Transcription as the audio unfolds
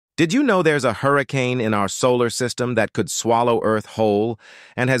Did you know there's a hurricane in our solar system that could swallow Earth whole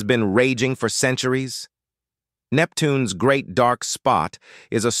and has been raging for centuries? Neptune's Great Dark Spot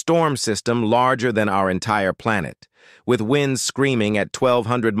is a storm system larger than our entire planet, with winds screaming at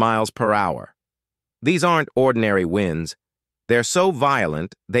 1,200 miles per hour. These aren't ordinary winds. They're so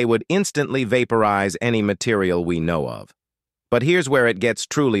violent, they would instantly vaporize any material we know of. But here's where it gets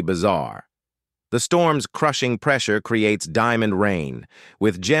truly bizarre. The storm's crushing pressure creates diamond rain,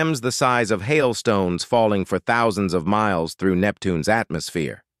 with gems the size of hailstones falling for thousands of miles through Neptune's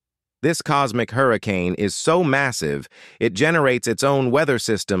atmosphere. This cosmic hurricane is so massive, it generates its own weather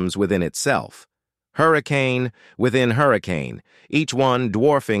systems within itself. Hurricane within hurricane, each one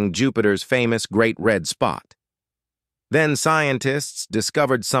dwarfing Jupiter's famous Great Red Spot. Then scientists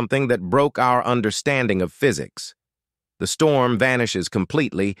discovered something that broke our understanding of physics. The storm vanishes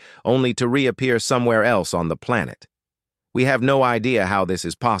completely, only to reappear somewhere else on the planet. We have no idea how this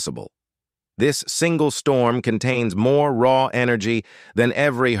is possible. This single storm contains more raw energy than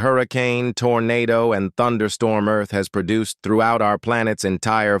every hurricane, tornado, and thunderstorm Earth has produced throughout our planet's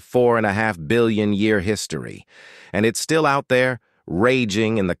entire 4.5 billion-year history. And it's still out there,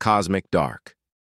 raging in the cosmic dark.